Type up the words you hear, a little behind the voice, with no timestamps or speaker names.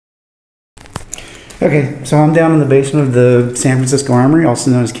Okay, so I'm down in the basement of the San Francisco Armory,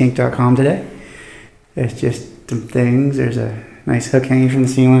 also known as Kink.com today. It's just some things. There's a nice hook hanging from the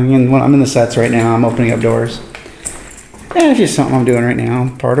ceiling, and when I'm in the sets right now, I'm opening up doors. Yeah, it's just something I'm doing right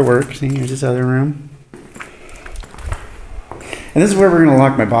now, part of work. See, here's this other room. And this is where we're gonna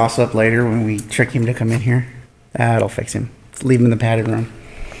lock my boss up later when we trick him to come in here. That'll fix him. Let's leave him in the padded room.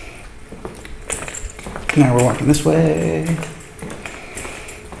 Now we're walking this way.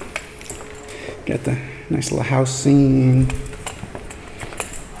 Got the nice little house scene.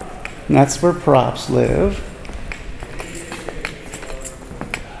 And that's where props live.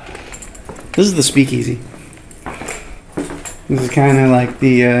 This is the speakeasy. This is kind of like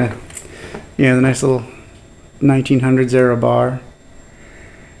the, the nice little 1900s era bar.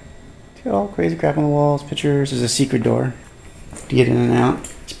 It's got all crazy crap on the walls, pictures. There's a secret door to get in and out.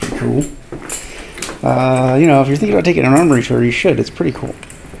 It's pretty cool. If you're thinking about taking an armory tour, you should. It's pretty cool.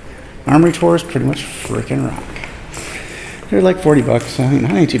 Armory tours pretty much freaking rock. They're like $40, so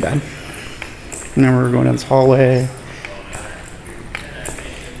that ain't too bad. And then we're going down this hallway.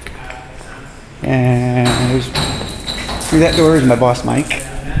 And through that door is my boss, Mike.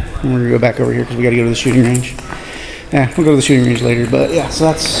 And we're gonna go back over here because we gotta go to the shooting range. Yeah, we'll go to the shooting range later, but yeah, so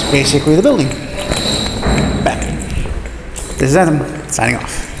that's basically the building. Back. This is Adam, signing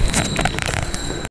off.